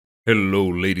Hello,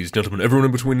 ladies, gentlemen, everyone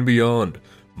in between and beyond.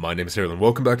 My name is Harold, and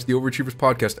welcome back to the OverAchievers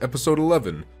podcast, episode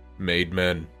 11, Made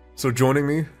Men. So joining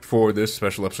me for this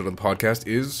special episode of the podcast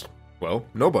is, well,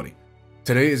 nobody.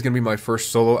 Today is going to be my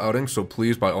first solo outing, so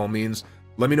please, by all means,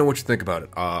 let me know what you think about it.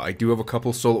 I do have a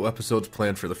couple solo episodes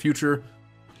planned for the future,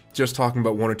 just talking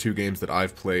about one or two games that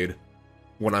I've played.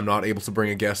 When I'm not able to bring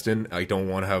a guest in, I don't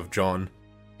want to have John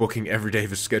booking every day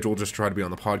of his schedule just to try to be on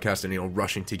the podcast and,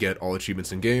 rushing to get all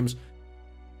achievements in games.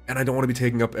 And I don't want to be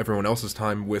taking up everyone else's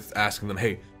time with asking them,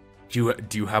 hey, do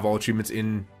you have all achievements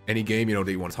in any game,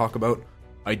 that you want to talk about?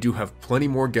 I do have plenty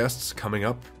more guests coming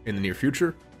up in the near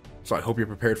future, so I hope you're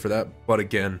prepared for that. But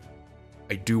again,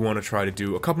 I do want to try to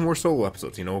do a couple more solo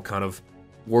episodes, kind of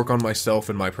work on myself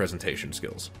and my presentation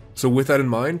skills. So with that in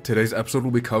mind, today's episode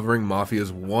will be covering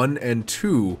Mafia's 1 and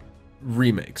 2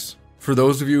 remakes. For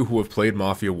those of you who have played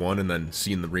Mafia 1 and then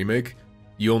seen the remake,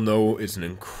 you'll know it's an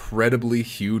incredibly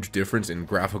huge difference in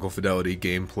graphical fidelity,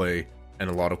 gameplay, and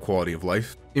a lot of quality of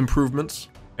life improvements.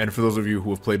 And for those of you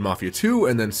who have played Mafia 2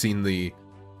 and then seen the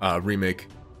remake,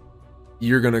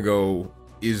 you're gonna go,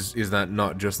 is that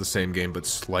not just the same game but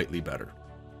slightly better?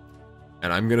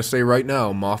 And I'm gonna say right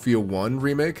now, Mafia 1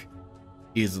 remake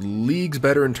is leagues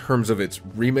better in terms of its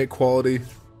remake quality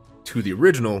to the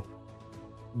original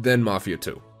than Mafia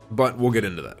 2. But we'll get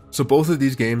into that. So both of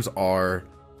these games are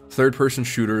third-person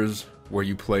shooters where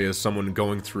you play as someone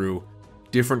going through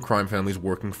different crime families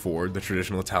working for the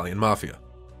traditional Italian mafia.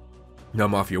 Now,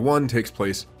 Mafia 1 takes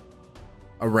place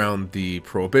around the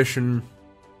Prohibition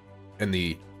and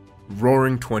the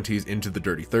roaring 20s into the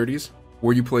dirty 30s,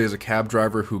 where you play as a cab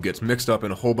driver who gets mixed up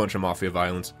in a whole bunch of mafia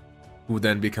violence, who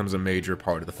then becomes a major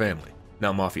part of the family.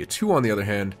 Now, Mafia 2, on the other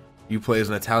hand, you play as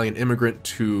an Italian immigrant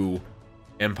to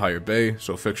Empire Bay,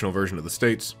 so a fictional version of the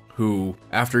States, who,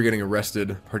 after getting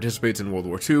arrested, participates in World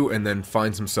War II and then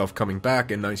finds himself coming back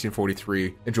in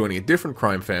 1943 and joining a different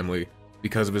crime family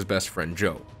because of his best friend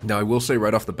Joe. Now, I will say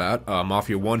right off the bat,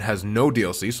 Mafia 1 has no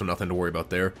DLC, so nothing to worry about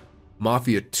there.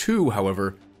 Mafia 2,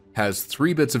 however, has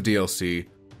 3 bits of DLC,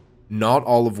 not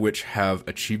all of which have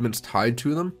achievements tied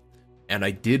to them, and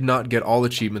I did not get all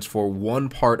achievements for one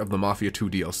part of the Mafia 2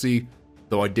 DLC,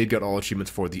 though I did get all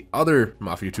achievements for the other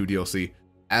Mafia 2 DLC,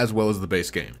 as well as the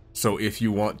base game. So if you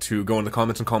want to go in the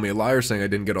comments and call me a liar saying I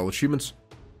didn't get all achievements,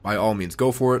 by all means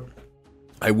go for it.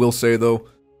 I will say though,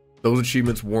 those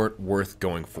achievements weren't worth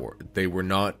going for. They were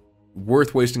not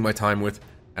worth wasting my time with,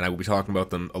 and I will be talking about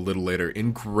them a little later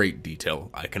in great detail,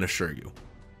 I can assure you.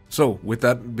 So with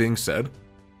that being said,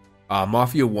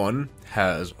 Mafia 1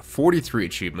 has 43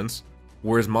 achievements,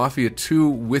 whereas Mafia 2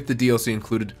 with the DLC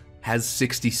included has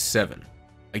 67.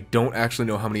 I don't actually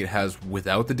know how many it has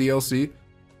without the DLC,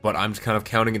 but I'm kind of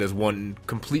counting it as one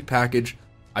complete package.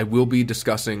 I will be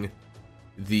discussing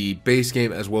the base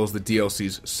game as well as the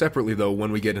DLCs separately, though,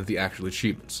 when we get into the actual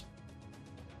achievements.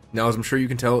 Now, as I'm sure you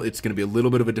can tell, it's going to be a little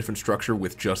bit of a different structure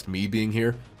with just me being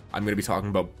here. I'm going to be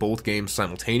talking about both games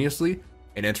simultaneously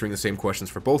and answering the same questions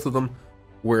for both of them,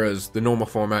 whereas the normal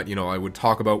format, I would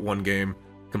talk about one game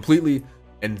completely,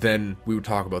 and then we would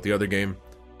talk about the other game.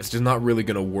 It's just not really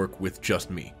going to work with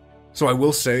just me. So I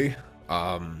will say,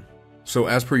 so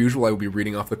as per usual, I will be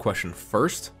reading off the question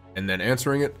first and then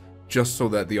answering it, just so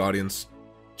that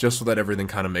everything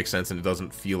kind of makes sense and it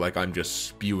doesn't feel like I'm just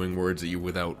spewing words at you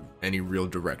without any real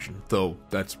direction, though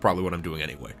that's probably what I'm doing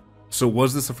anyway. So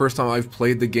was this the first time I've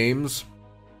played the games,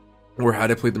 or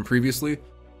had I played them previously?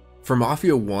 For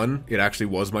Mafia 1, it actually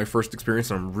was my first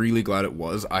experience, and I'm really glad it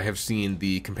was. I have seen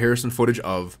the comparison footage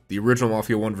of the original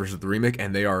Mafia 1 versus the remake,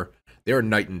 and they are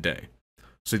night and day.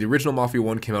 So the original Mafia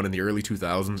 1 came out in the early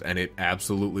 2000s, and it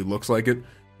absolutely looks like it.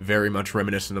 Very much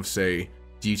reminiscent of, say,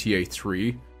 GTA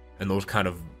 3, and those kind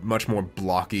of much more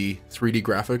blocky 3D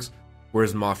graphics.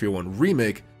 Whereas Mafia 1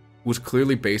 Remake was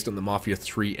clearly based on the Mafia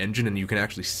 3 engine, and you can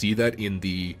actually see that in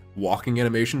the walking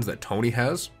animations that Tommy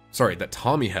has,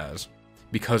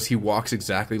 because he walks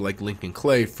exactly like Lincoln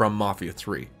Clay from Mafia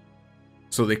 3.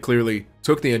 So they clearly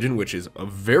took the engine, which is a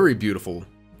very beautiful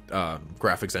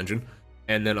graphics engine,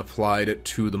 and then applied it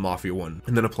to the Mafia 1.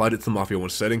 And then applied it to the Mafia 1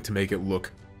 setting to make it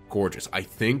look gorgeous. I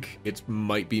think it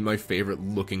might be my favorite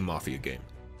looking Mafia game.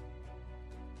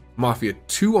 Mafia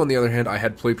 2, on the other hand, I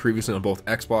had played previously on both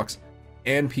Xbox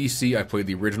and PC. I played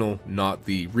the original, not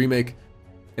the remake.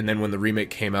 And then when the remake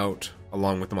came out,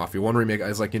 along with the Mafia 1 remake, I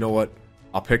was like, you know what?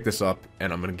 I'll pick this up,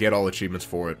 and I'm going to get all achievements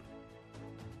for it,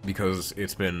 because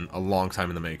it's been a long time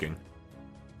in the making.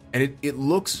 And it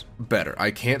looks better.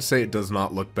 I can't say it does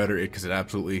not look better, because it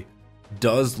absolutely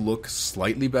does look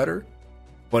slightly better,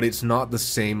 but it's not the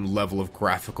same level of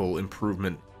graphical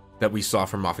improvement that we saw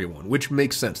from Mafia 1, which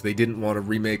makes sense. They didn't want to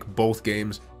remake both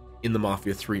games in the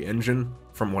Mafia 3 engine,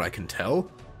 from what I can tell.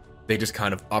 They just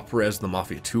kind of up-res the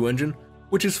Mafia 2 engine,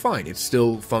 which is fine. It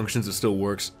still functions, it still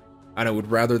works, and I would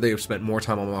rather they have spent more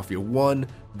time on Mafia 1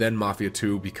 than Mafia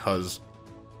 2, because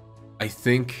I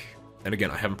think, and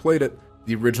again, I haven't played it,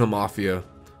 the original Mafia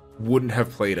wouldn't have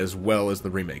played as well as the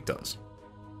remake does.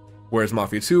 Whereas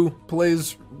Mafia 2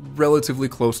 plays relatively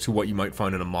close to what you might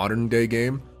find in a modern day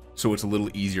game, so it's a little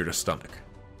easier to stomach.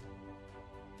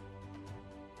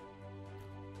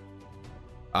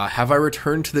 Have I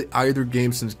returned to either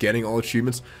game since getting all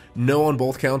achievements? No on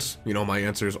both counts. You know, my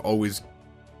answer is always,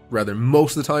 rather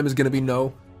most of the time, is going to be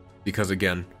no. Because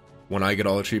again, when I get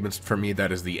all achievements, for me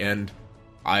that is the end.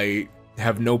 I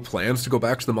have no plans to go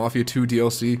back to the Mafia 2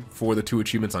 DLC for the 2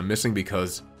 achievements I'm missing,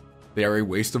 because they are a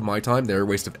waste of my time, they're a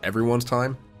waste of everyone's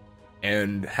time,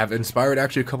 and have inspired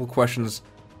actually a couple questions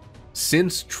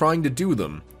since trying to do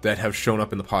them that have shown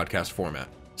up in the podcast format.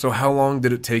 So how long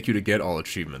did it take you to get all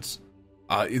achievements?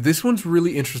 This one's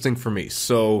really interesting for me.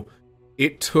 So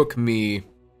it took me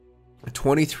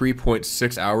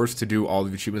 23.6 hours to do all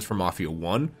the achievements for Mafia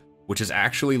 1, which is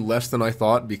actually less than I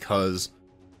thought, because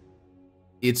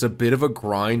it's a bit of a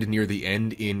grind near the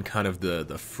end in kind of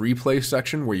the free play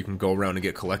section where you can go around and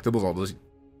get collectibles. All those,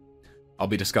 I'll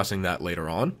be discussing that later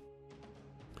on.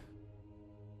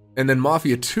 And then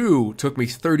Mafia 2 took me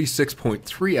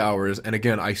 36.3 hours, and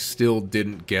again, I still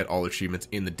didn't get all achievements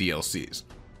in the DLCs.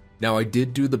 Now, I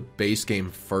did do the base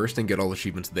game first and get all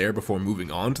achievements there before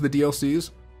moving on to the DLCs,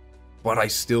 but I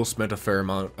still spent a fair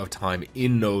amount of time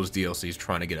in those DLCs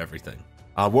trying to get everything.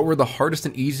 What were the hardest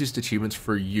and easiest achievements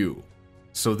for you?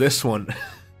 So this one,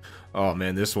 oh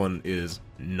man, this one is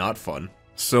not fun.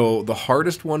 So the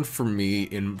hardest one for me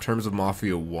in terms of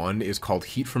Mafia 1 is called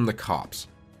Heat from the Cops.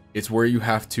 It's where you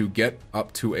have to get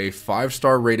up to a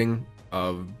 5-star rating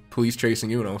of police chasing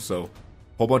you, so a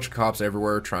whole bunch of cops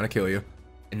everywhere trying to kill you,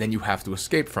 and then you have to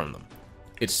escape from them.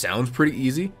 It sounds pretty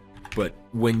easy, but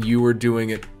when you were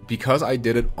doing it, because I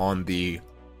did it on the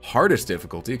hardest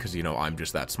difficulty, because I'm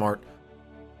just that smart,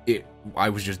 I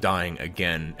was just dying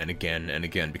again and again and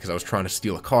again, because I was trying to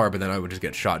steal a car, but then I would just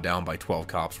get shot down by 12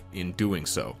 cops in doing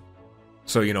so.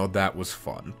 So, that was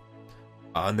fun.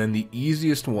 And then the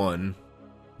easiest one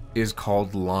is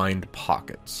called Lined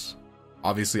Pockets.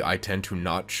 Obviously, I tend to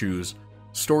not choose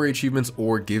story achievements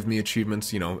or give me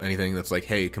achievements, anything that's like,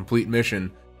 hey, complete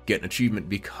mission, get an achievement,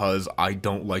 because I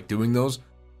don't like doing those.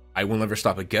 I will never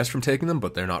stop a guest from taking them,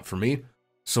 but they're not for me.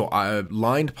 So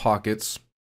Lined Pockets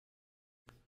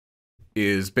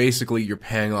is basically you're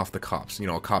paying off the cops.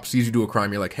 A cop sees you do a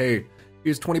crime, you're like, hey,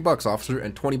 here's $20, officer,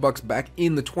 and $20 back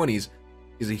in the 20s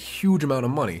is a huge amount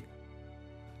of money.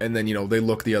 And then, they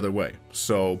look the other way.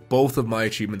 So both of my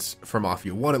achievements for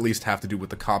Mafia 1 at least have to do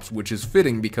with the cops, which is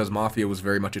fitting because Mafia was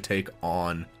very much a take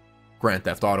on Grand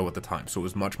Theft Auto at the time. So it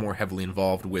was much more heavily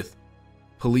involved with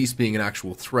police being an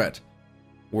actual threat.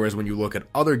 Whereas when you look at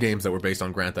other games that were based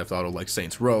on Grand Theft Auto like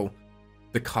Saints Row,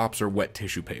 the cops are wet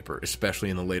tissue paper, especially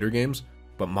in the later games.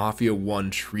 But Mafia 1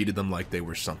 treated them like they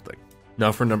were something.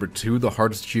 Now for number 2, the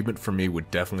hardest achievement for me would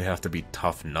definitely have to be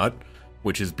Tough Nut,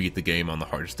 which is beat the game on the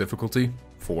hardest difficulty,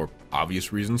 for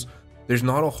obvious reasons. There's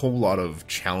not a whole lot of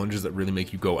challenges that really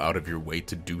make you go out of your way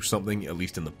to do something, at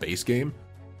least in the base game,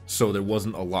 so there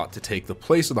wasn't a lot to take the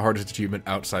place of the hardest achievement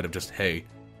outside of just, hey,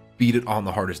 beat it on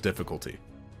the hardest difficulty.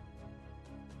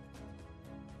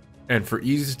 And for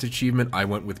easiest achievement, I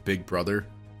went with Big Brother.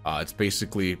 It's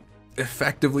basically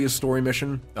effectively a story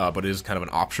mission, but it is kind of an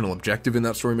optional objective in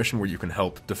that story mission where you can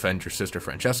help defend your sister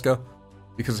Francesca,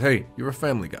 because hey, you're a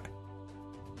family guy.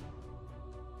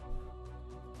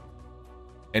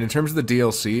 And in terms of the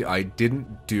DLC, I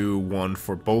didn't do one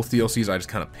for both DLCs, I just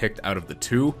kind of picked out of the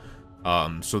 2.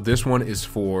 So this one is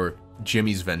for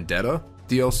Jimmy's Vendetta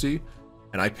DLC,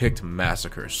 and I picked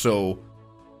Massacre. So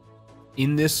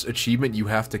in this achievement, you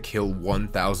have to kill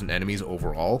 1,000 enemies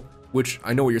overall, which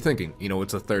I know what you're thinking.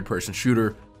 It's a third-person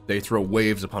shooter. They throw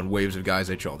waves upon waves of guys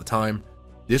at you all the time.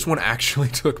 This one actually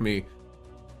took me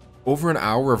over an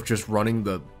hour of just running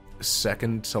the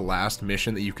second to last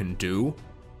mission that you can do,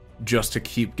 just to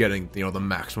keep getting, the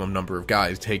maximum number of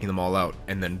guys, taking them all out,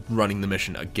 and then running the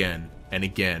mission again and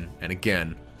again and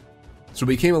again. So it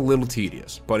became a little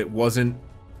tedious, but it wasn't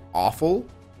awful.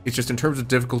 It's just in terms of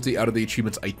difficulty, out of the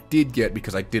achievements I did get,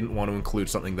 because I didn't want to include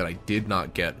something that I did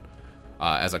not get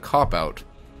as a cop-out,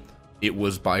 it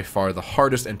was by far the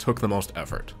hardest and took the most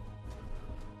effort.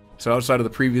 So outside of the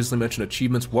previously mentioned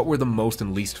achievements, what were the most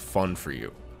and least fun for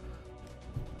you?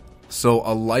 So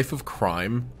A Life of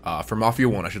Crime, for Mafia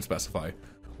 1 I should specify,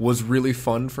 was really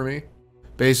fun for me.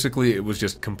 Basically, it was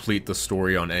just complete the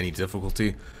story on any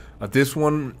difficulty. This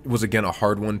one was, again, a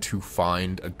hard one to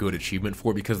find a good achievement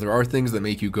for, because there are things that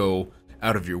make you go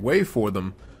out of your way for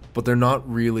them, but they're not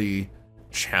really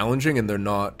challenging and they're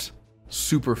not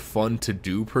super fun to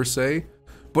do per se.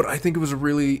 But I think it was a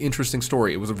really interesting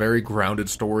story. It was a very grounded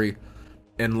story,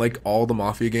 and like all the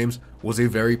Mafia games, was a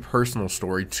very personal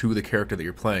story to the character that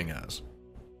you're playing as.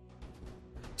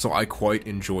 So I quite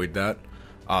enjoyed that.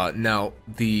 Now,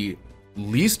 the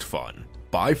least fun,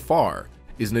 by far,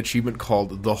 is an achievement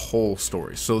called The Whole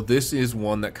Story. So this is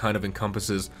one that kind of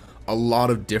encompasses a lot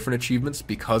of different achievements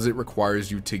because it requires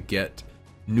you to get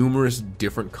numerous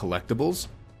different collectibles,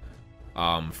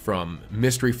 from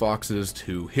mystery foxes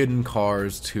to hidden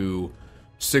cars to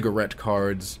cigarette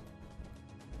cards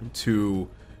to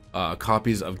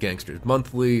copies of Gangsters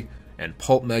Monthly and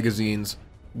pulp magazines,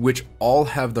 which all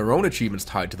have their own achievements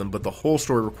tied to them, but The Whole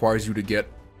Story requires you to get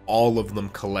all of them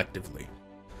collectively.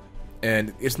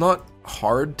 And it's not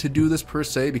hard to do this per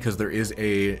se, because there is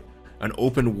an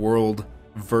open world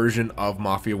version of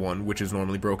Mafia 1, which is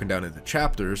normally broken down into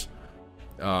chapters,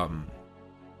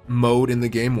 mode in the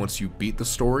game once you beat the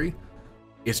story.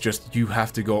 It's just you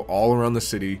have to go all around the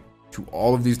city to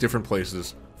all of these different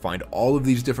places, find all of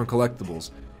these different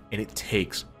collectibles, and it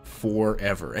takes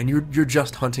forever. And you're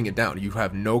just hunting it down. You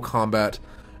have no combat,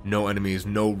 no enemies,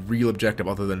 no real objective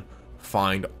other than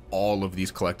find all of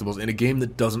these collectibles in a game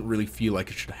that doesn't really feel like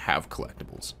it should have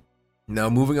collectibles. Now,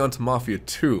 moving on to Mafia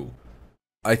 2,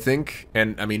 I think,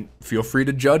 and I mean, feel free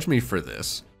to judge me for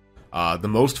this, the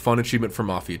most fun achievement for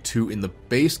Mafia 2 in the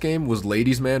base game was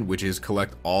Ladies Man, which is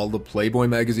collect all the Playboy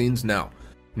magazines. Now,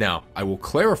 I will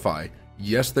clarify,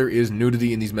 yes, there is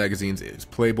nudity in these magazines, it is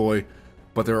Playboy,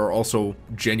 but there are also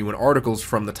genuine articles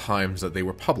from the times that they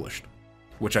were published,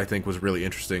 which I think was really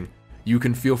interesting. You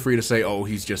can feel free to say, oh,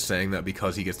 he's just saying that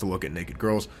because he gets to look at naked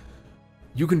girls.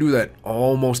 You can do that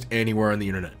almost anywhere on the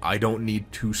internet. I don't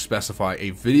need to specify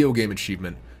a video game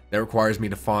achievement that requires me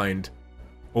to find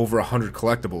over 100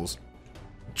 collectibles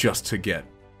just to get,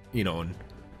 and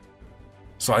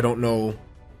so I don't know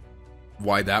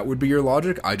why that would be your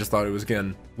logic. I just thought it was,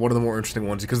 again, one of the more interesting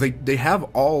ones, because they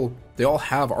all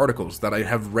have articles that I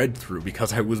have read through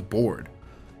because I was bored.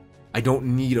 I don't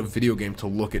need a video game to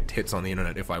look at tits on the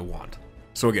internet if I want.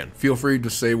 So again, feel free to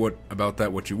say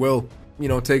what you will.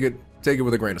 Take it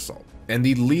with a grain of salt. And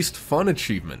the least fun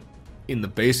achievement in the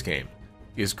base game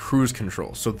is cruise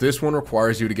control. So this one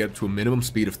requires you to get to a minimum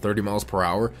speed of 30 miles per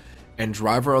hour and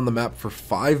drive around the map for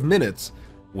 5 minutes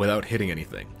without hitting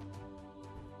anything.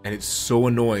 And it's so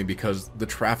annoying because the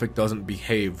traffic doesn't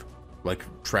behave like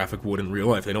traffic would in real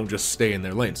life. They don't just stay in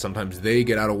their lane. Sometimes they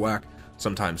get out of whack.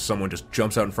 Sometimes someone just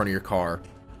jumps out in front of your car.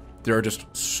 There are just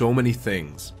so many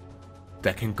things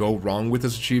that can go wrong with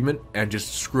this achievement and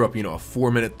just screw up, a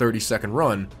 4-minute, 30-second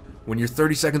run when you're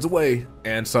 30 seconds away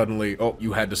and suddenly,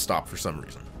 you had to stop for some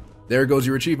reason. There goes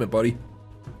your achievement, buddy.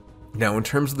 Now, in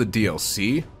terms of the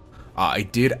DLC, I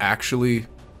did actually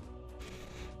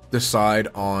decide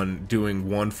on doing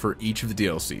one for each of the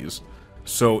DLCs.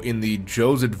 So in the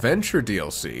Joe's Adventure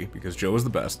DLC, because Joe is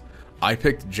the best, I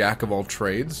picked Jack of All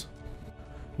Trades,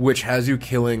 which has you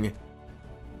killing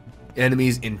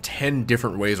enemies in 10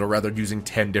 different ways, or rather using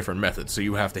 10 different methods. So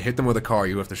you have to hit them with a car,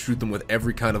 you have to shoot them with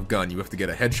every kind of gun, you have to get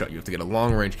a headshot, you have to get a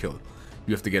long-range kill,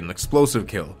 you have to get an explosive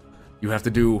kill, you have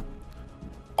to do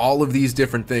all of these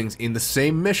different things in the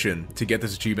same mission to get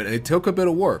this achievement, and it took a bit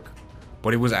of work,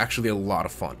 but it was actually a lot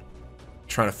of fun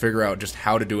trying to figure out just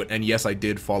how to do it. And yes, I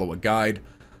did follow a guide,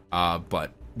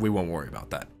 but we won't worry about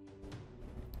that.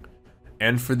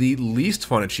 And for the least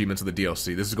fun achievements of the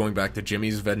DLC, this is going back to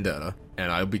Jimmy's Vendetta,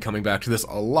 and I'll be coming back to this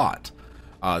a lot.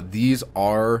 These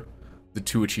are the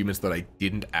two achievements that I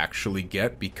didn't actually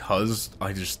get because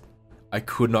I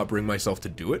could not bring myself to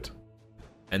do it.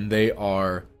 And they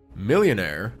are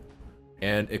Millionaire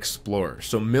and Explorer.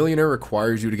 So Millionaire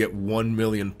requires you to get 1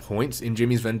 million points in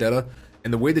Jimmy's Vendetta,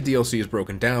 and the way the DLC is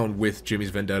broken down with Jimmy's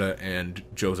Vendetta and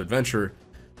Joe's Adventure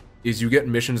is you get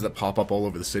missions that pop up all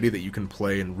over the city that you can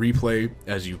play and replay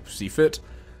as you see fit.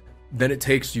 Then it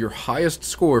takes your highest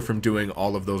score from doing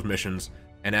all of those missions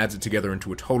and adds it together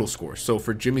into a total score. So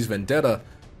for Jimmy's Vendetta,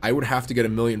 I would have to get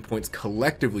 1 million points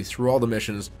collectively through all the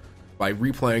missions by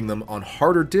replaying them on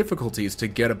harder difficulties to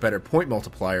get a better point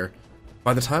multiplier.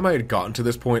 By the time I had gotten to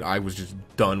this point, I was just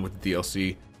done with the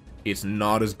DLC. It's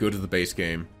not as good as the base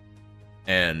game,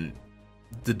 and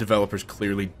the developers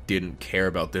clearly didn't care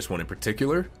about this one in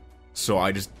particular. So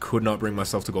I just could not bring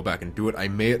myself to go back and do it. I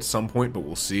may at some point, but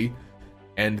we'll see.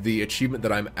 And the achievement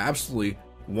that I'm absolutely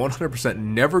 100%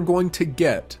 never going to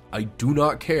get, I do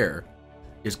not care,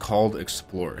 is called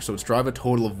Explorer. So it's drive a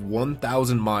total of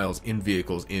 1,000 miles in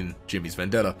vehicles in Jimmy's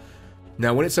Vendetta.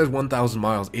 Now, when it says 1,000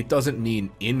 miles, it doesn't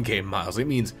mean in-game miles. It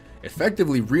means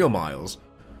effectively real miles.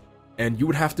 And you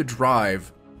would have to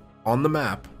drive on the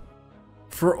map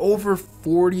for over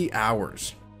 40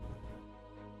 hours.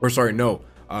 Or sorry, no.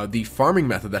 The farming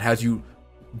method that has you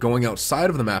going outside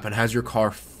of the map and has your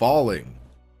car falling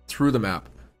through the map,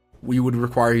 we would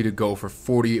require you to go for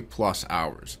 40 plus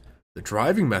hours. The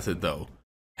driving method, though,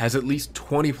 has at least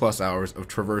 20 plus hours of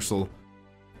traversal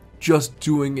just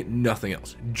doing nothing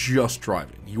else, just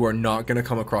driving. You are not going to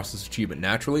come across this achievement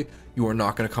naturally. You are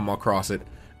not going to come across it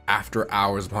after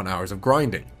hours upon hours of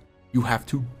grinding. You have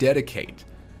to dedicate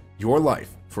your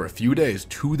life for a few days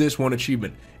to this one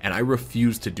achievement, and I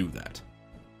refuse to do that.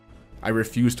 I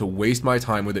refuse to waste my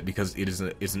time with it because it is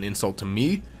an insult to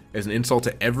me, it's an insult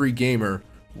to every gamer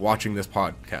watching this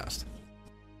podcast.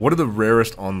 What are the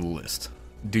rarest on the list?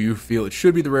 Do you feel it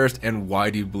should be the rarest, and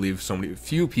why do you believe so many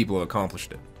few people have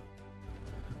accomplished it?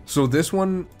 So this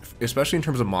one, especially in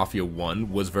terms of Mafia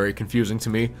 1, was very confusing to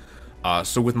me.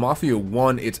 So with Mafia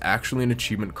 1, it's actually an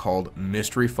achievement called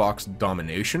Mystery Fox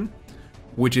Domination,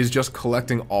 which is just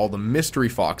collecting all the mystery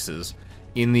foxes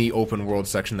in the open world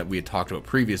section that we had talked about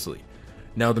previously.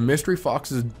 Now, the mystery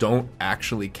foxes don't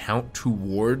actually count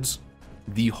towards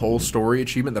the whole story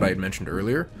achievement that I had mentioned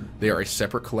earlier. They are a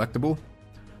separate collectible,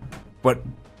 but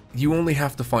you only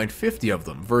have to find 50 of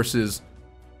them versus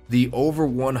the over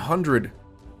 100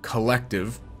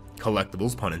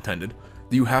 collectibles, pun intended,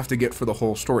 that you have to get for the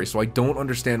whole story. So I don't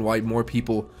understand why more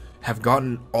people have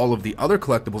gotten all of the other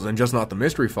collectibles and just not the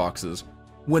mystery foxes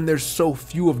when there's so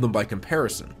few of them by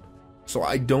comparison. So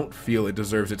I don't feel it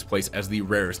deserves its place as the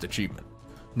rarest achievement.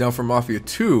 Now for Mafia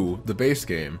 2, the base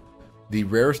game, the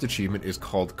rarest achievement is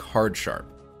called Card Sharp.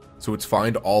 So it's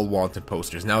find all wanted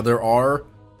posters. Now there are,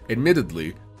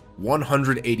 admittedly,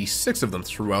 186 of them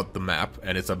throughout the map,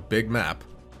 and it's a big map.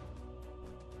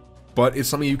 But it's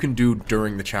something you can do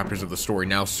during the chapters of the story.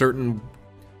 Now, certain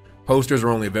posters are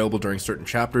only available during certain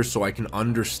chapters, so I can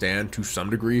understand to some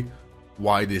degree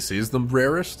why this is the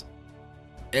rarest.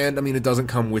 And, I mean, it doesn't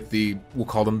come with the, we'll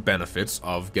call them benefits,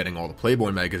 of getting all the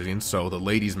Playboy magazines, so the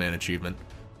Ladies' Man achievement.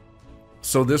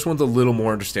 So this one's a little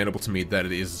more understandable to me that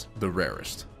it is the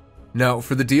rarest. Now,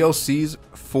 for the DLCs,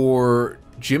 for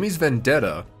Jimmy's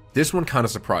Vendetta, this one kind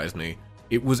of surprised me.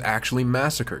 It was actually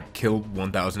massacred, killed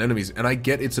 1,000 enemies, and I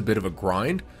get it's a bit of a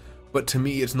grind, but to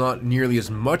me it's not nearly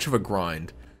as much of a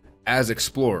grind as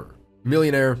Explorer.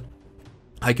 Millionaire,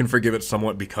 I can forgive it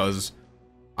somewhat because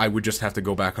I would just have to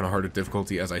go back on a harder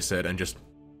difficulty, as I said, and just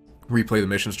replay the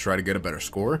missions to try to get a better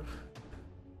score.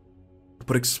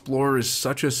 But Explorer is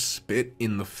such a spit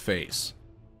in the face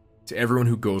to everyone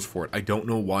who goes for it. I don't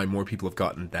know why more people have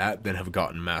gotten that than have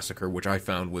gotten Massacre, which I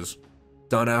found was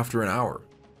done after an hour.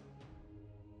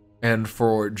 And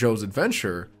for Joe's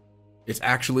Adventure, it's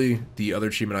actually the other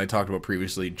achievement I talked about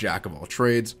previously, Jack of all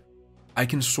trades. I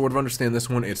can sort of understand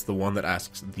this one. It's the one that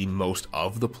asks the most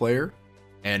of the player,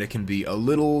 and it can be a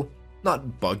little,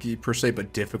 not buggy per se,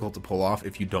 but difficult to pull off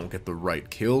if you don't get the right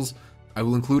kills. I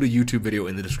will include a YouTube video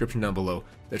in the description down below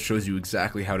that shows you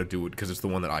exactly how to do it, because it's the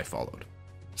one that I followed.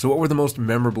 So what were the most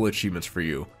memorable achievements for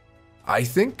you? I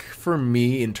think for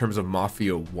me, in terms of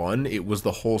Mafia 1, it was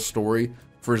the whole story.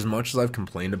 For as much as I've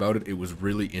complained about it, it was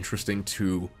really interesting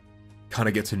to kind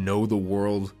of get to know the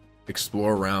world,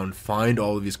 explore around, find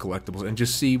all of these collectibles, and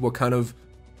just see what kind of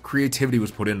creativity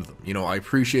was put into them. You know, I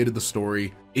appreciated the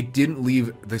story. It didn't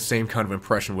leave the same kind of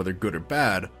impression, whether good or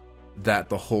bad, that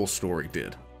the whole story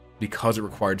did, because it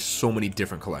required so many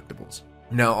different collectibles.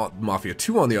 Now, Mafia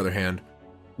 2, on the other hand,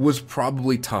 was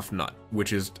probably Tough Nut,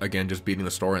 which is, again, just beating the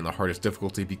story on the hardest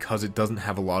difficulty because it doesn't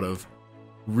have a lot of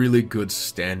really good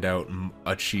standout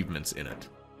achievements in it.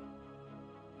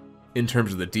 In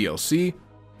terms of the DLC,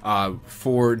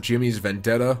 for Jimmy's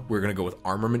Vendetta, we're going to go with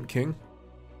Armament King.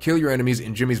 Kill your enemies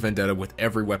in Jimmy's Vendetta with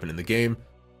every weapon in the game.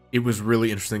 It was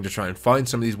really interesting to try and find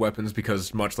some of these weapons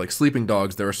because, much like Sleeping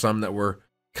Dogs, there are some that were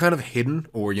kind of hidden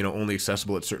or, you know, only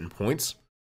accessible at certain points.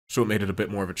 So it made it a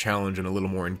bit more of a challenge and a little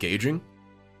more engaging.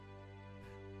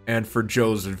 And for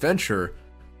Joe's Adventure,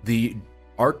 the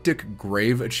Arctic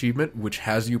Grave achievement, which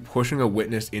has you pushing a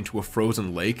witness into a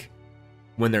frozen lake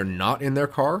when they're not in their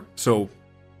car. So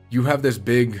you have this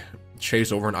big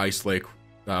chase over an ice lake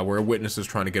where a witness is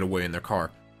trying to get away in their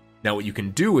car. Now what you can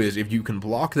do is, if you can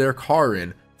block their car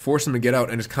in, force them to get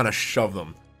out and just kind of shove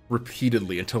them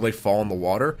repeatedly until they fall in the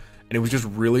water. And it was just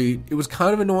really, it was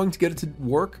kind of annoying to get it to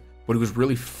work, but it was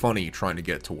really funny trying to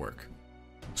get it to work.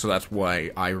 So that's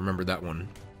why I remember that one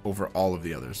over all of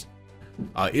the others.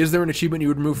 Is there an achievement you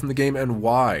would remove from the game, and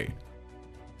why?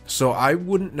 So I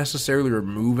wouldn't necessarily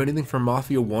remove anything from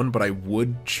Mafia 1, but I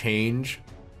would change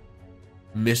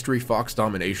Mystery Fox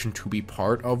domination to be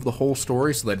part of the whole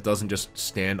story so that it doesn't just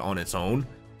stand on its own.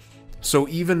 So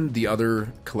even the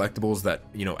other collectibles that,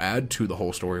 add to the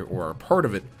whole story or are part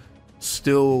of it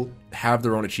still have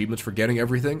their own achievements for getting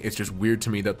everything. It's just weird to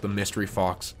me that the Mystery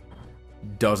Fox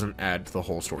doesn't add to the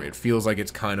whole story. It feels like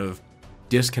it's kind of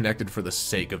disconnected for the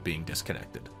sake of being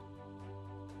disconnected.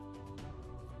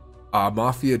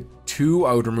 Mafia 2,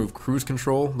 I would remove cruise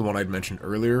control, the one I'd mentioned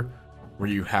earlier, where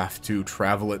you have to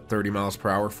travel at 30 miles per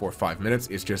hour for 5 minutes.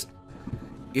 It's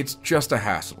just a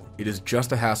hassle. It is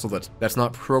just a hassle that's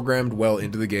not programmed well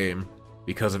into the game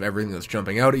because of everything that's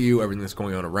jumping out at you, everything that's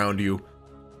going on around you.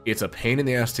 It's a pain in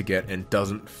the ass to get and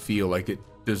doesn't feel like it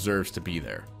deserves to be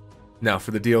there. Now,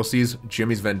 for the DLCs,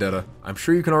 Jimmy's Vendetta, I'm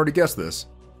sure you can already guess this.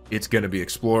 It's going to be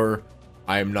Explorer.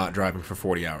 I am not driving for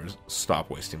 40 hours. Stop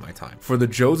wasting my time. For the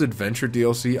Joe's Adventure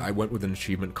DLC, I went with an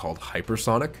achievement called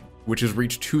Hypersonic, which has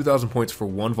reached 2,000 points for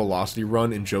one velocity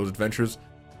run in Joe's Adventures.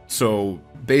 So,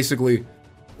 basically,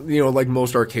 like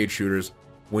most arcade shooters,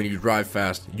 when you drive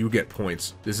fast, you get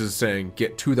points. This is saying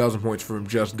get 2,000 points from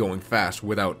just going fast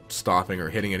without stopping or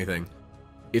hitting anything.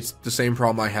 It's the same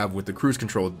problem I have with the cruise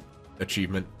control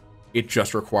achievement. It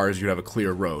just requires you to have a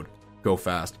clear road, go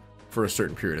fast, for a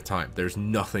certain period of time. There's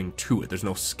nothing to it. There's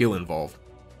no skill involved.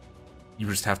 You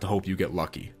just have to hope you get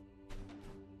lucky.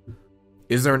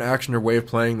 Is there an action or way of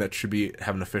playing that should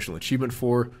have an official achievement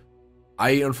for? I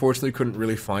unfortunately couldn't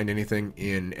really find anything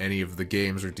in any of the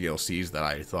games or DLCs that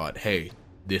I thought, hey,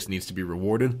 this needs to be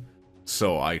rewarded.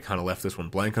 So I kind of left this one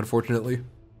blank, unfortunately.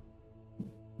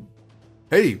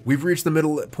 Hey, we've reached the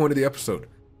middle point of the episode.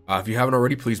 If you haven't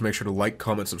already, please make sure to like,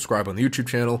 comment, subscribe on the YouTube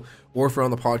channel, or if you're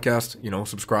on the podcast,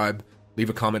 subscribe, leave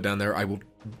a comment down there. I will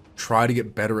try to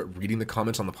get better at reading the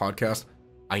comments on the podcast.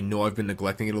 I know I've been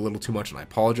neglecting it a little too much, and I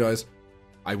apologize.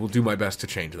 I will do my best to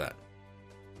change that.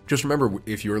 Just remember,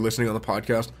 if you're listening on the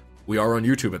podcast, we are on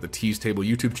YouTube at the Tease Table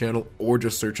YouTube channel, or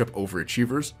just search up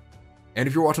OverAchievers. And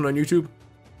if you're watching on YouTube,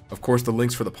 of course, the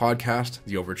links for the podcast,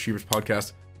 the OverAchievers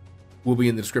podcast, will be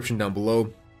in the description down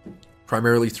below,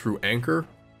 primarily through Anchor,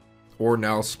 or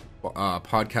now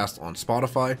podcasts on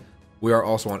Spotify. We are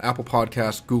also on Apple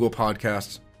Podcasts, Google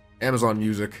Podcasts, Amazon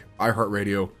Music,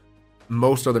 iHeartRadio,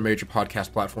 most other major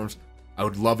podcast platforms. I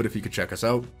would love it if you could check us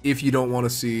out. If you don't want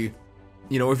to see,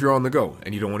 if you're on the go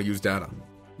and you don't want to use data.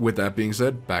 With that being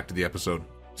said, back to the episode.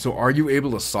 So are you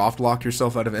able to soft lock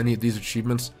yourself out of any of these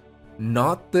achievements?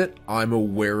 Not that I'm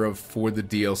aware of for the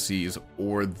DLCs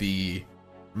or the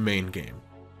main game.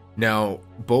 Now,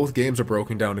 both games are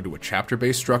broken down into a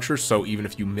chapter-based structure, so even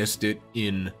if you missed it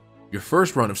in your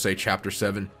first run of, say, Chapter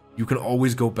 7, you can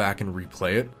always go back and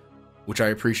replay it, which I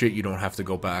appreciate. You don't have to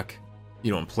go back,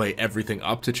 and play everything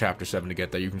up to Chapter 7 to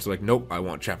get there. You can select, nope, I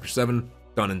want Chapter 7,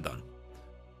 done and done.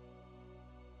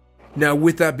 Now,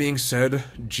 with that being said,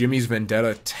 Jimmy's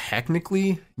Vendetta,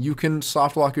 technically, you can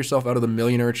soft lock yourself out of the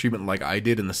Millionaire achievement like I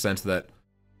did, in the sense that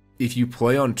if you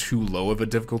play on too low of a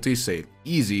difficulty, say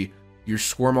easy, your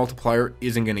score multiplier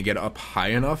isn't going to get up high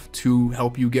enough to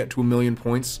help you get to 1,000,000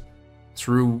 points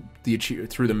through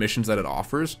the missions that it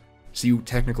offers. So you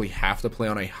technically have to play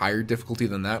on a higher difficulty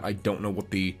than that. I don't know what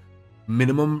the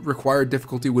minimum required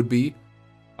difficulty would be.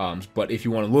 But if you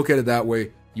want to look at it that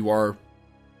way, you are,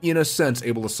 in a sense,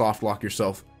 able to soft lock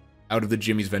yourself out of the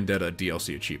Jimmy's Vendetta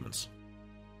DLC achievements.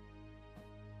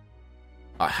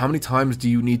 How many times do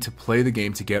you need to play the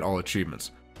game to get all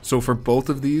achievements? So for both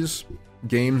of these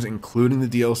games, including the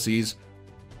DLCs,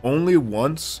 only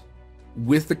once,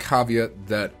 with the caveat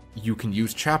that you can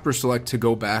use chapter select to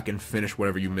go back and finish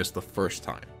whatever you missed the first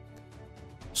time.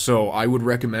 So I would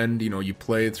recommend, you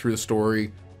play it through the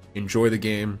story, enjoy the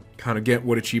game, kind of get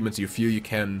what achievements you feel you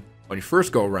can on your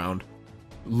first go around,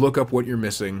 look up what you're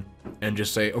missing, and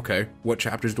just say, okay, what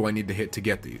chapters do I need to hit to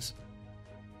get these?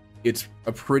 It's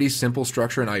a pretty simple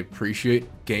structure, and I appreciate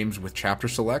games with chapter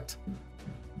select,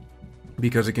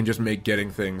 because it can just make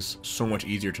getting things so much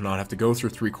easier to not have to go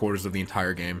through 3/4 of the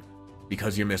entire game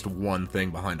because you missed one thing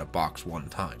behind a box one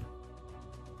time.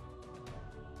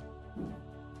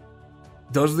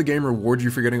 Does the game reward you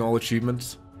for getting all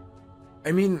achievements?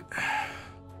 I mean,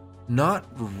 not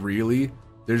really.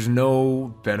 There's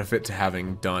no benefit to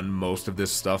having done most of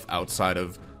this stuff outside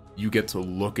of you get to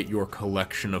look at your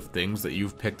collection of things that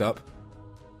you've picked up.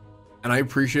 And I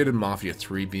appreciated Mafia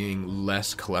 3 being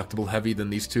less collectible heavy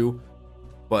than these two.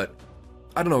 But,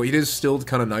 I don't know, it is still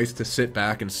kind of nice to sit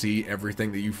back and see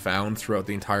everything that you found throughout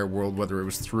the entire world, whether it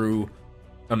was through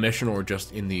a mission or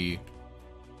just in the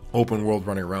open world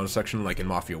running around section like in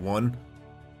Mafia 1.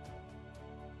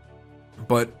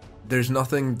 But there's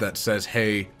nothing that says,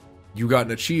 hey, you got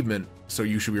an achievement, so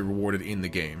you should be rewarded in the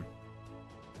game.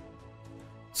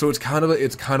 So it's kind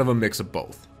of a mix of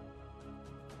both.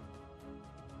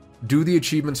 Do the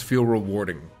achievements feel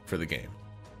rewarding for the game?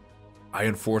 I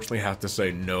unfortunately have to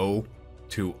say no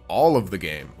to all of the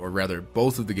game, or rather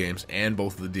both of the games and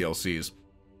both of the DLCs.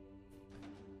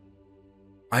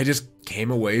 I just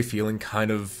came away feeling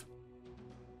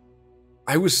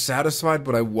I was satisfied,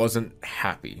 but I wasn't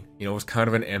happy. You know, it was kind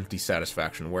of an empty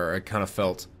satisfaction where I kind of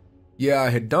felt, yeah, I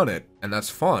had done it, and that's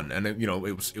fun, and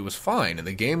it was fine, and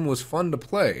the game was fun to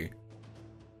play,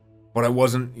 but I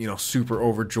wasn't, super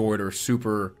overjoyed or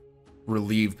super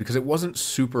relieved because it wasn't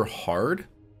super hard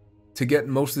to get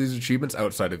most of these achievements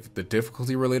outside of the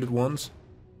difficulty related ones.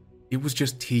 It was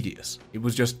just tedious. It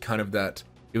was just kind of that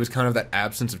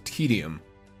absence of tedium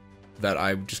that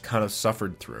I just kind of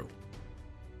suffered through.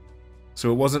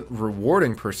 So it wasn't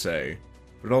rewarding per se,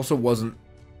 but it also wasn't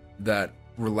that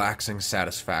relaxing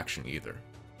satisfaction either,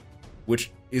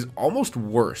 which is almost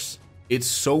worse. It's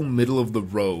so middle of the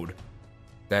road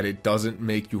that it doesn't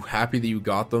make you happy that you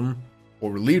got them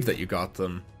or relieved that you got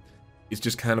them. It's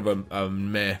just kind of a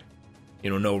meh,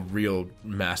 no real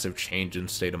massive change in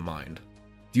state of mind.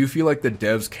 Do you feel like the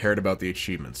devs cared about the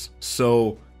achievements?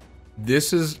 So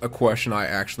this is a question I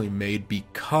actually made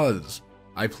because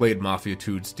I played Mafia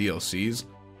 2's DLCs.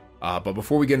 But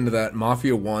before we get into that,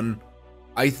 Mafia 1,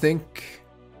 I think,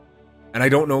 and I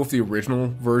don't know if the original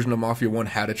version of Mafia 1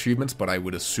 had achievements, but I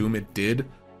would assume it did,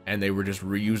 and they were just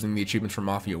reusing the achievements from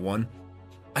Mafia 1.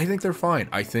 I think they're fine.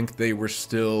 I think they were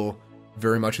still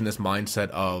very much in this mindset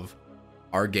of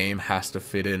our game has to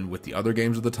fit in with the other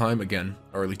games of the time, again,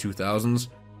 early 2000s,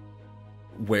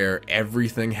 where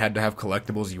everything had to have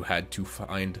collectibles. You had to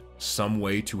find some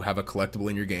way to have a collectible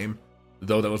in your game,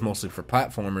 though that was mostly for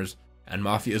platformers, and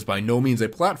Mafia is by no means a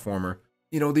platformer.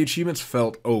 The achievements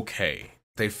felt okay.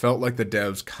 They felt like the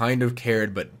devs kind of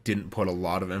cared but didn't put a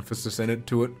lot of emphasis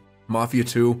into it. Mafia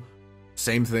 2,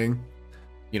 same thing.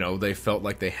 They felt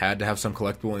like they had to have some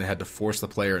collectible and they had to force the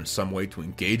player in some way to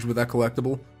engage with that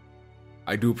collectible.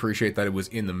 I do appreciate that it was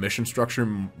in the mission structure,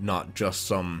 not just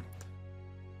some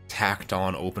tacked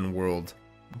on open world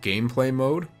gameplay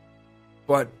mode,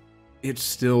 but it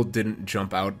still didn't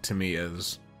jump out to me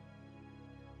as,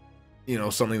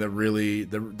 something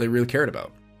that they really cared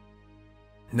about.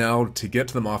 Now, to get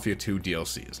to the Mafia 2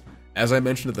 DLCs. As I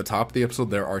mentioned at the top of the episode,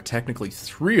 there are technically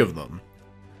 3 of them.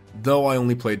 Though I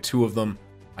only played 2 of them,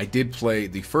 I did play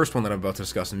the first one that I'm about to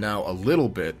discuss now a little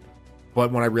bit,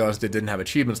 but when I realized it didn't have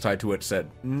achievements tied to it, said,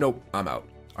 nope, I'm out.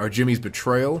 Are Jimmy's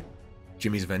Betrayal,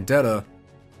 Jimmy's Vendetta,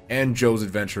 and Joe's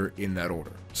Adventure in that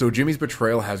order. So Jimmy's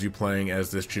Betrayal has you playing as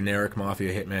this generic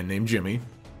Mafia hitman named Jimmy,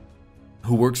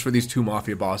 who works for these 2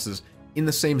 Mafia bosses in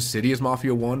the same city as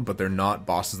Mafia 1, but they're not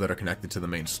bosses that are connected to the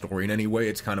main story in any way.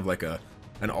 It's kind of like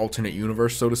an alternate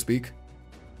universe, so to speak.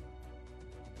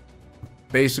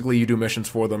 Basically, you do missions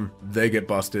for them, they get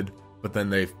busted, but then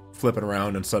they flip it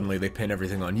around and suddenly they pin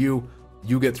everything on you,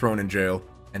 you get thrown in jail,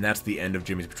 and that's the end of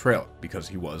Jimmy's Betrayal, because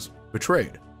he was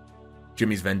betrayed.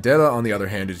 Jimmy's Vendetta, on the other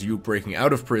hand, is you breaking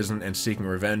out of prison and seeking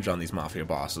revenge on these Mafia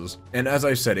bosses. And as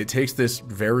I said, it takes this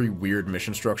very weird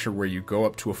mission structure where you go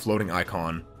up to a floating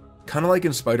icon, kind of like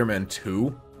in Spider-Man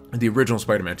 2, the original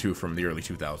Spider-Man 2 from the early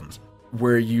 2000s,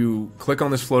 where you click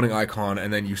on this floating icon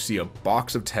and then you see a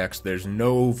box of text. There's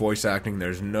no voice acting,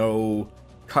 there's no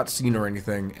cutscene or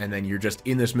anything, and then you're just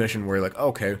in this mission where you're like,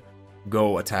 okay,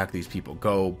 go attack these people,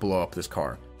 go blow up this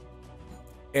car.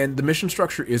 And the mission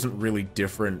structure isn't really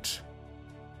different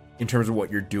in terms of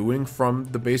what you're doing from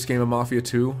the base game of Mafia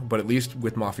 2, but at least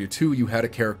with Mafia 2, you had a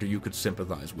character you could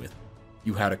sympathize with.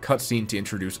 You had a cutscene to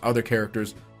introduce other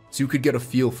characters, so you could get a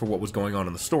feel for what was going on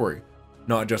in the story.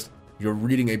 Not just, you're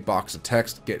reading a box of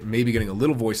text, maybe getting a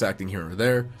little voice acting here or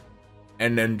there,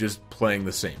 and then just playing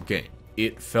the same game.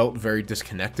 It felt very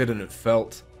disconnected, and it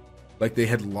felt like they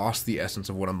had lost the essence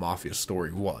of what a Mafia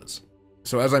story was.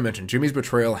 So as I mentioned, Jimmy's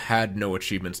Betrayal had no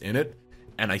achievements in it,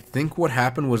 and I think what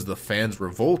happened was the fans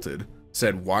revolted,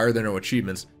 said, why are there no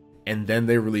achievements? And then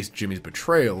they released Jimmy's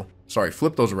Betrayal,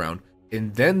 flipped those around,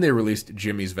 and then they released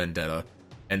Jimmy's Vendetta,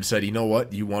 and said, you know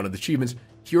what, you wanted achievements,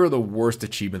 here are the worst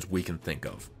achievements we can think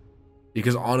of.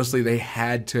 Because honestly, they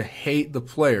had to hate the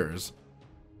players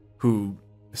who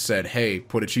said, hey,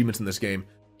 put achievements in this game,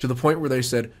 to the point where they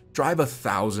said, drive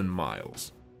 1,000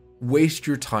 miles. Waste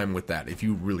your time with that if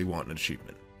you really want an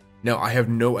achievement. Now, I have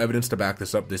no evidence to back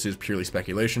this up. This is purely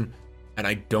speculation, and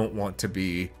I don't want to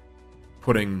be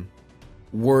putting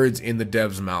words in the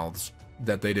devs' mouths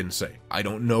that they didn't say. I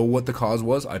don't know what the cause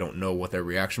was. I don't know what their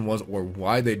reaction was, or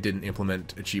why they didn't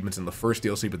implement achievements in the first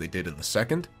DLC, but they did in the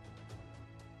second.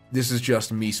 This is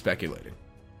just me speculating.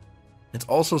 It's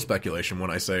also speculation when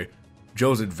I say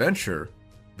Joe's Adventure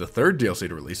the third DLC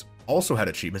to release, also had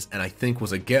achievements, and I think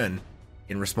was again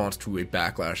in response to a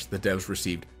backlash the devs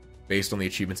received based on the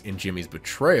achievements in Jimmy's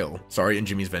in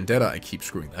Jimmy's Vendetta, I keep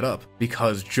screwing that up,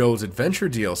 because Joe's Adventure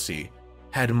DLC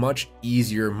had much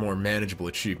easier, more manageable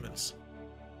achievements.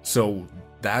 So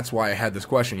that's why I had this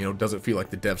question, does it feel like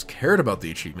the devs cared about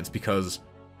the achievements? Because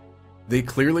they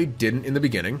clearly didn't in the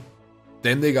beginning.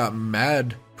 Then they got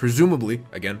mad, presumably,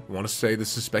 again, I want to say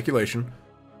this is speculation,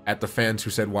 at the fans who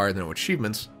said, why are there no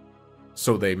achievements?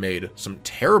 So they made some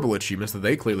terrible achievements that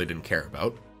they clearly didn't care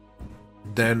about.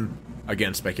 Then,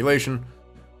 again, speculation,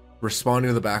 responding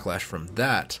to the backlash from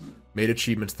that, made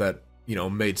achievements that,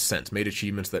 made sense, made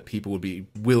achievements that people would be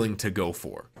willing to go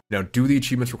for. Now, do the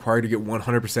achievements require to get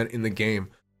 100% in the game?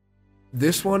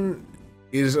 This one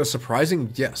is a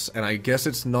surprising yes, and I guess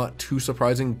it's not too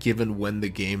surprising given when the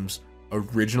games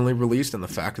originally released and the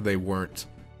fact that they weren't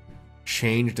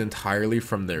changed entirely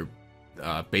from their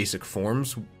basic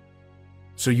forms.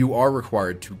 So you are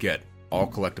required to get all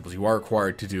collectibles. You are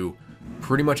required to do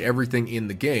pretty much everything in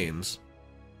the games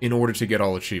in order to get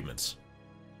all achievements.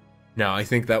 Now, I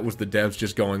think that was the devs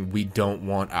just going, we don't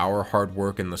want our hard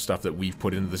work and the stuff that we've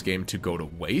put into this game to go to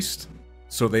waste.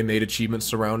 So they made achievements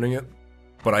surrounding it.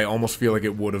 But I almost feel like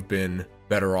it would have been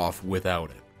better off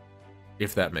without it,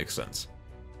 if that makes sense.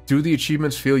 Do the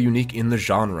achievements feel unique in the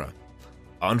genre?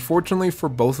 Unfortunately, for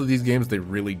both of these games, they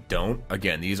really don't.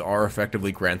 Again, these are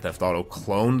effectively Grand Theft Auto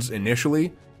clones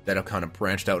initially that have kind of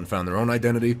branched out and found their own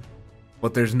identity.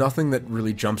 But there's nothing that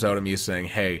really jumps out at me as saying,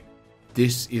 hey,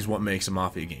 this is what makes a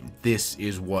Mafia game. This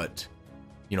is what,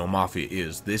 Mafia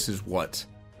is. This is what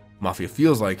Mafia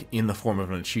feels like in the form of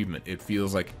an achievement. It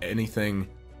feels like anything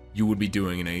you would be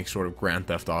doing in any sort of Grand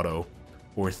Theft Auto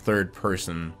or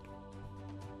third-person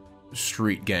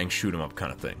street gang shoot-'em-up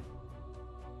kind of thing.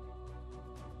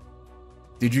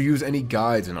 Did you use any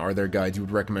guides, and are there guides you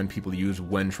would recommend people use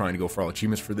when trying to go for all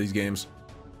achievements for these games?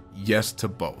 Yes to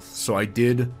both. So I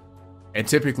did, and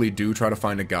typically do, try to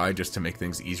find a guide just to make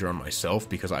things easier on myself,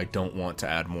 because I don't want to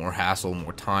add more hassle,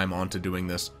 more time onto doing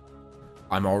this.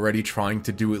 I'm already trying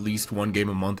to do at least one game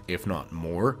a month, if not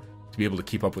more, to be able to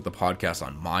keep up with the podcast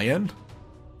on my end.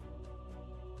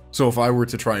 So if I were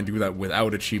to try and do that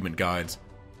without achievement guides,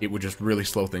 it would just really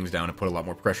slow things down and put a lot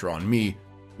more pressure on me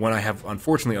when I have,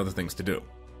 unfortunately, other things to do.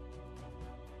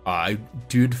 I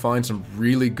did find some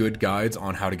really good guides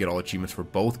on how to get all achievements for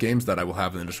both games that I will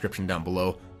have in the description down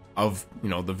below of,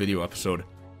 the video episode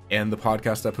and the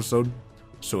podcast episode.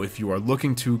 So if you are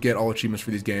looking to get all achievements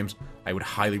for these games, I would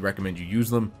highly recommend you use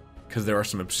them, because there are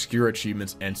some obscure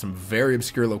achievements and some very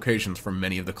obscure locations for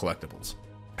many of the collectibles.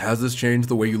 Has this changed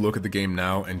the way you look at the game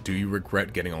now, and do you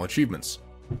regret getting all achievements?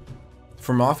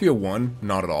 For Mafia 1,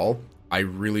 not at all. I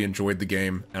really enjoyed the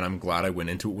game, and I'm glad I went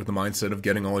into it with the mindset of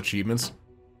getting all achievements.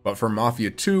 But for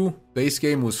Mafia 2, base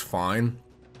game was fine.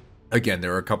 Again,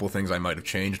 there are a couple things I might have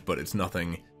changed, but it's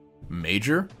nothing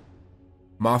major.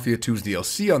 Mafia 2's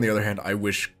DLC, on the other hand, I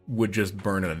wish would just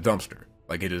burn in a dumpster.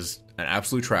 Like, it is an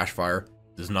absolute trash fire,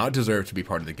 does not deserve to be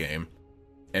part of the game,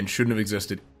 and shouldn't have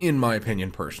existed, in my opinion,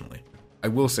 personally. I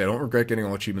will say I don't regret getting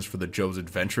all achievements for the Joe's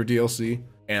Adventure DLC,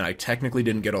 and I technically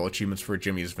didn't get all achievements for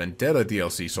Jimmy's Vendetta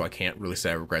DLC, so I can't really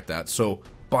say I regret that. So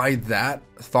by that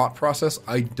thought process,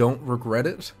 I don't regret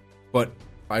it, but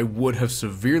I would have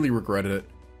severely regretted it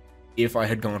if I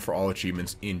had gone for all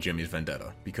achievements in Jimmy's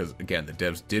Vendetta, because again, the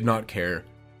devs did not care.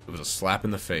 It was a slap in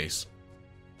the face,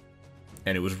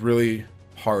 and it was really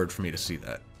hard for me to see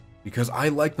that, because I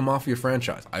like the Mafia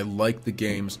franchise. I like the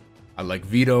games. I like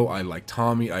Vito, I like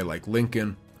Tommy, I like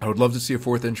Lincoln. I would love to see a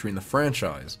fourth entry in the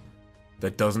franchise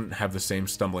that doesn't have the same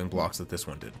stumbling blocks that this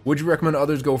one did. Would you recommend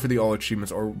others go for the all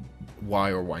achievements, or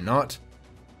why not?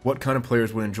 What kind of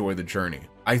players would enjoy the journey?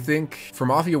 I think for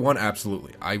Mafia 1,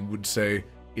 absolutely. I would say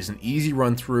it's an easy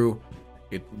run through.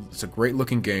 It's a great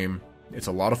looking game. It's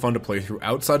a lot of fun to play through.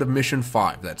 Outside of Mission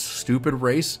 5, that stupid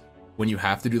race when you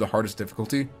have to do the hardest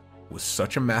difficulty was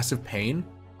such a massive pain.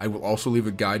 I will also leave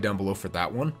a guide down below for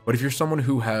that one. But if you're someone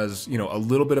who has, a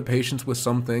little bit of patience with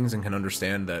some things and can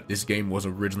understand that this game was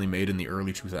originally made in the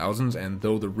early 2000s, and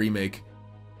though the remake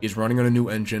is running on a new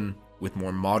engine with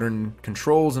more modern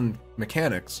controls and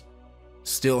mechanics,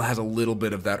 still has a little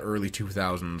bit of that early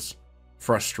 2000s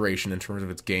frustration in terms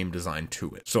of its game design to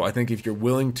it. So I think if you're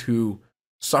willing to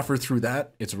suffer through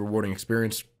that, it's a rewarding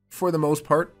experience for the most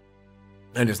part.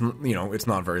 And it's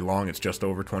not very long. It's just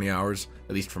over 20 hours,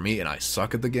 at least for me, and I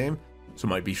suck at the game, so it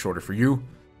might be shorter for you.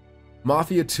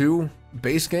 Mafia 2,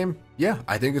 base game, yeah,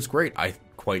 I think it's great. I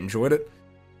quite enjoyed it,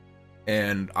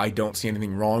 and I don't see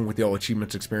anything wrong with the all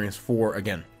achievements experience for,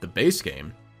 again, the base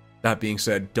game. That being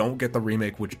said, don't get the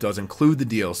remake, which does include the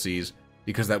DLCs,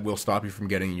 because that will stop you from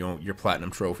getting, your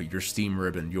platinum trophy, your Steam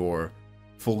ribbon, your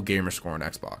full gamer score on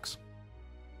Xbox.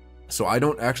 So I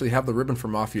don't actually have the ribbon for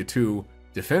Mafia 2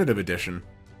 Definitive Edition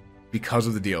because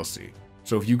of the DLC.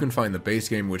 So if you can find the base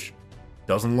game, which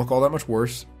doesn't look all that much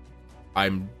worse,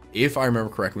 if I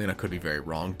remember correctly, and I could be very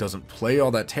wrong, doesn't play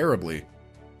all that terribly,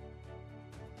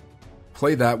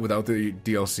 play that without the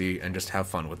DLC and just have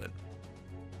fun with it.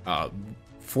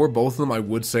 For both of them, I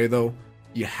would say, though,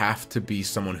 you have to be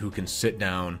someone who can sit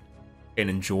down and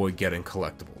enjoy getting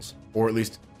collectibles, or at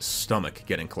least stomach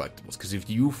getting collectibles, because if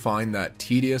you find that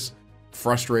tedious,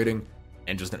 frustrating,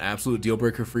 and just an absolute deal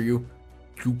breaker for you,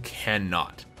 you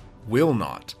cannot, will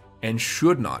not, and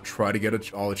should not try to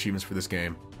get all achievements for this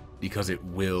game, because it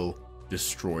will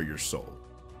destroy your soul.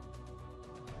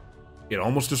 It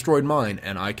almost destroyed mine,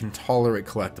 and I can tolerate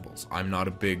collectibles. I'm not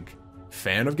a big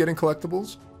fan of getting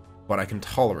collectibles, but I can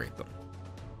tolerate them.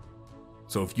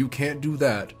 So if you can't do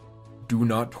that, do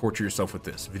not torture yourself with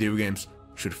this. Video games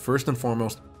should first and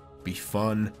foremost be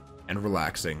fun and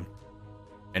relaxing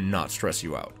and not stress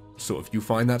you out. So if you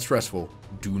find that stressful,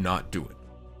 do not do it.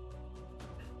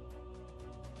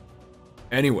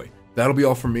 Anyway, that'll be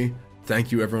all from me.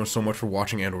 Thank you everyone so much for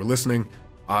watching and or listening.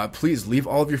 Please leave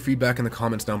all of your feedback in the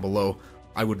comments down below.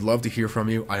 I would love to hear from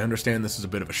you. I understand this is a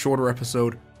bit of a shorter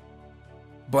episode,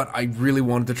 but I really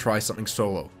wanted to try something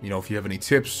solo. If you have any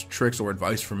tips, tricks, or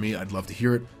advice for me, I'd love to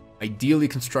hear it. Ideally,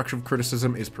 constructive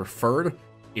criticism is preferred.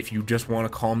 If you just want to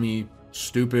call me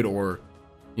stupid or,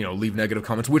 leave negative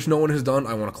comments, which no one has done,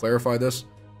 I want to clarify this.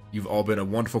 You've all been a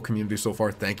wonderful community so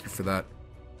far. Thank you for that.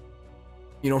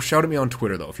 Shout at me on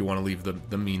Twitter, though, if you want to leave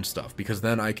the mean stuff, because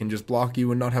then I can just block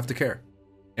you and not have to care.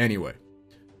 Anyway,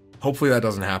 hopefully that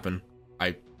doesn't happen.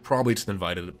 I probably just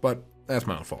invited it, but that's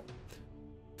my own fault.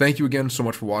 Thank you again so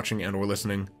much for watching and or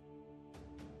listening.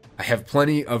 I have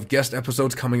plenty of guest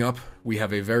episodes coming up. We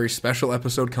have a very special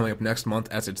episode coming up next month,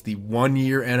 as it's the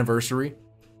 1-year anniversary,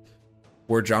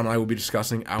 where John and I will be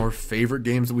discussing our favorite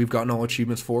games that we've gotten all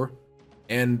achievements for,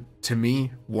 and to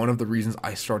me, one of the reasons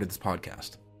I started this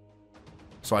podcast.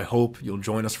 So I hope you'll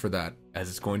join us for that, as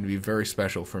it's going to be very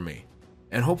special for me,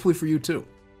 and hopefully for you too.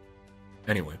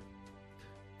 Anyway,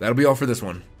 that'll be all for this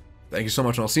one. Thank you so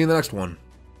much, and I'll see you in the next one.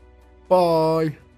 Bye!